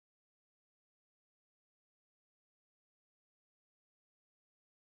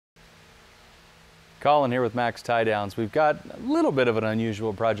Colin here with Max Tie Downs. We've got a little bit of an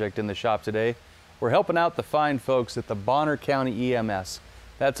unusual project in the shop today. We're helping out the fine folks at the Bonner County EMS.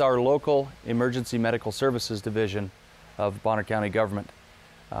 That's our local emergency medical services division of Bonner County government.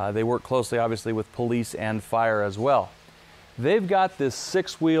 They work closely, obviously, with police and fire as well. They've got this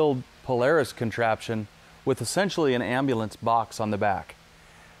six-wheeled Polaris contraption with essentially an ambulance box on the back.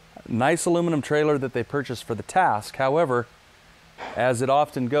 Nice aluminum trailer that they purchased for the task. However, as it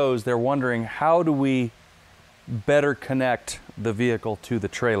often goes, they're wondering, how do we better connect the vehicle to the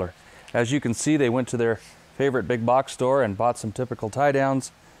trailer? As you can see, they went to their favorite big box store and bought some typical tie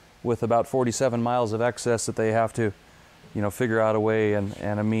downs with about 47 miles of excess that they have to, figure out a way and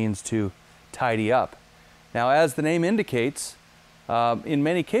a means to tidy up. Now, as the name indicates, in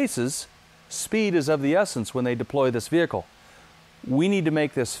many cases, speed is of the essence when they deploy this vehicle. We need to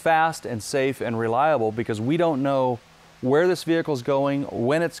make this fast and safe and reliable because we don't know where this vehicle is going,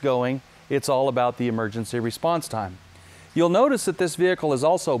 when it's going. It's all about the emergency response time. You'll notice that this vehicle is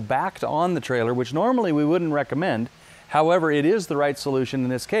also backed on the trailer, which normally we wouldn't recommend. However, it is the right solution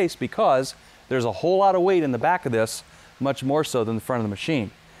in this case because there's a whole lot of weight in the back of this, much more so than the front of the machine.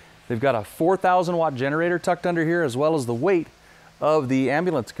 They've got a 4,000 watt generator tucked under here, as well as the weight of the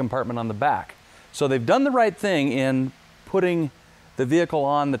ambulance compartment on the back. So they've done the right thing in putting the vehicle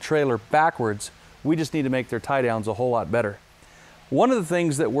on the trailer backwards. We just need to make their tie downs a whole lot better. One of the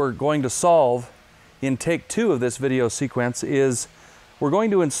things that we're going to solve in take 2 of this video sequence is we're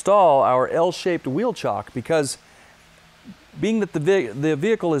going to install our L-shaped wheel chock, because being that the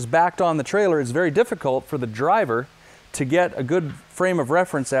vehicle is backed on the trailer, it's very difficult for the driver to get a good frame of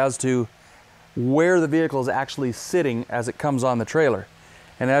reference as to where the vehicle is actually sitting as it comes on the trailer.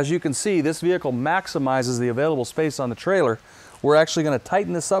 And as you can see, this vehicle maximizes the available space on the trailer. We're actually going to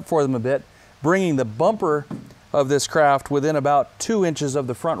tighten this up for them a bit, bringing the bumper of this craft within about 2 inches of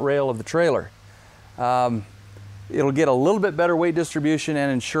the front rail of the trailer. It'll get a little bit better weight distribution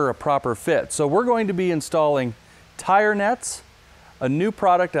and ensure a proper fit. So we're going to be installing tire nets, a new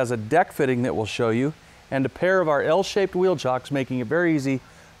product as a deck fitting that we'll show you, and a pair of our L-shaped wheel chocks, making it very easy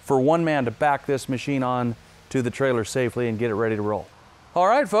for one man to back this machine on to the trailer safely and get it ready to roll. All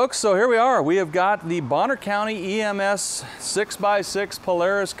right, folks, so here we are. We have got the Bonner County EMS 6x6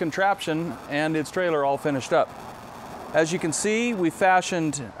 Polaris contraption and its trailer all finished up. As you can see, we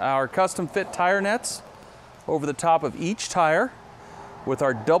fashioned our custom fit tire nets over the top of each tire with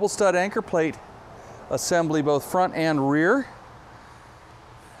our double stud anchor plate assembly, both front and rear.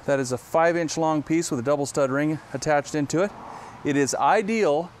 That is a 5-inch long piece with a double stud ring attached into it. It is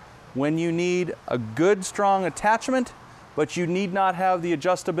ideal when you need a good, strong attachment, but you need not have the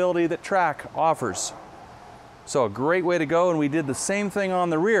adjustability that track offers. So a great way to go, and we did the same thing on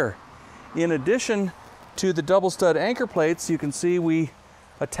the rear. In addition to the double stud anchor plates, you can see we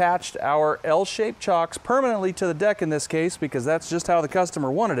attached our L-shaped chocks permanently to the deck in this case, because that's just how the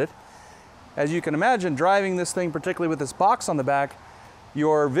customer wanted it. As you can imagine, driving this thing, particularly with this box on the back,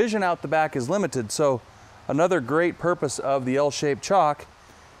 your vision out the back is limited. So another great purpose of the L-shaped chock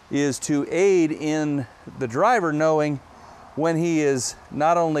is to aid in the driver knowing when he is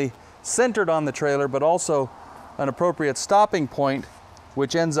not only centered on the trailer, but also an appropriate stopping point,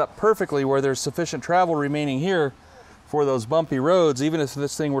 which ends up perfectly where there's sufficient travel remaining here for those bumpy roads. Even if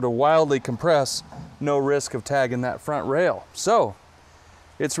this thing were to wildly compress, no risk of tagging that front rail. So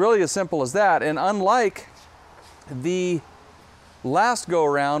it's really as simple as that. And unlike the last go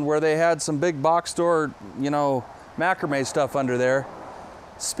around where they had some big box store, macrame stuff under there,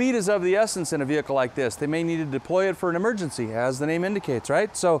 speed is of the essence in a vehicle like this. They may need to deploy it for an emergency, as the name indicates,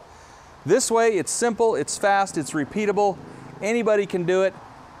 right? So this way, it's simple, it's fast, it's repeatable. Anybody can do it.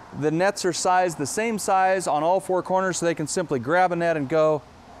 The nets are sized the same size on all 4 corners, so they can simply grab a net and go.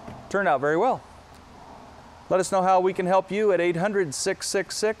 Turned out very well. Let us know how we can help you at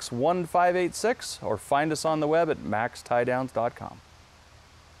 800-666-1586 or find us on the web at maxtiedowns.com.